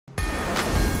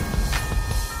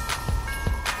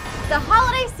The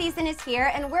holiday season is here,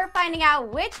 and we're finding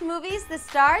out which movies the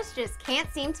stars just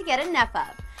can't seem to get enough of.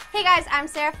 Hey guys, I'm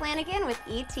Sarah Flanagan with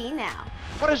ET Now.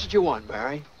 What is it you want,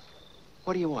 Barry?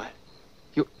 What do you want?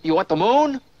 You want the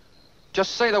moon?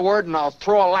 Just say the word and I'll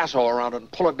throw a lasso around it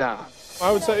and pull it down.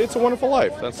 I would say It's a Wonderful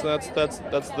Life. That's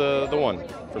the one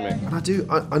for me.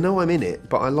 And I know I'm in it,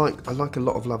 but I like a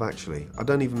lot of Love Actually. I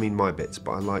don't even mean my bits,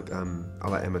 but I like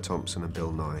Emma Thompson and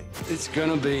Bill Nye. It's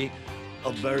gonna be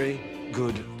a very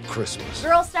good Christmas.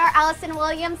 Girl star Allison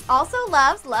Williams also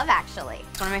loves Love Actually.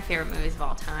 It's one of my favorite movies of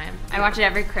all time. I watch it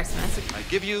every Christmas. I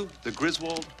give you the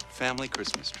Griswold family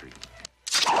Christmas tree.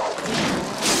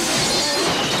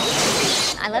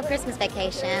 I love Christmas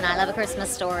Vacation. I love A Christmas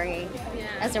Story.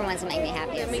 Those are ones that make me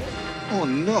happiest. Oh,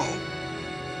 no.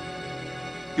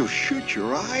 You'll shoot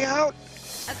your eye out?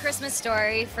 A Christmas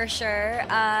Story, for sure.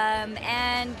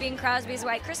 And Bing Crosby's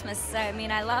White Christmas. I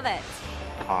mean, I love it.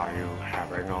 Are you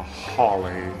having a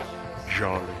holly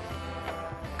jolly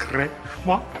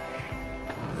Christmas?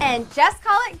 And just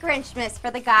call it Grinchmas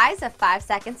for the guys of 5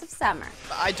 Seconds of Summer.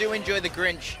 I do enjoy the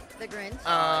Grinch. The Grinch?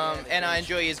 And I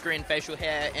enjoy his green facial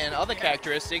hair and other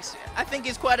characteristics. I think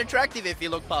he's quite attractive if you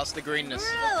look past the greenness.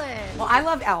 Really? Well, I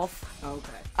love Elf.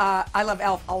 Okay. I love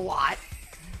Elf a lot.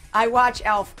 I watch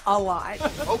Elf a lot.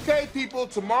 Okay, people,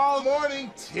 tomorrow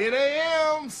morning, 10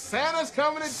 a.m., Santa's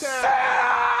coming to town.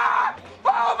 Santa!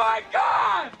 Oh my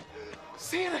God!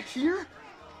 Santa here?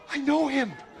 I know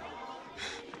him.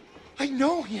 I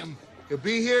know him. He'll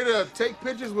be here to take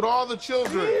pictures with all the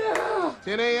children. Yeah.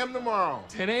 10 a.m. tomorrow.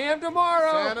 10 a.m.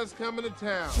 tomorrow. Santa's coming to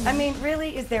town. I mean,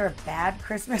 really, is there a bad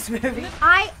Christmas movie?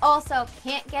 I also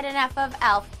can't get enough of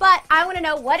Elf, but I want to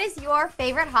know, what is your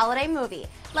favorite holiday movie?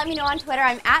 Let me know on Twitter.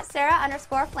 I'm at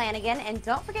Sarah_Flanagan, and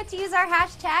don't forget to use our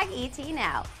hashtag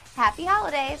ETNow. Happy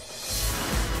holidays.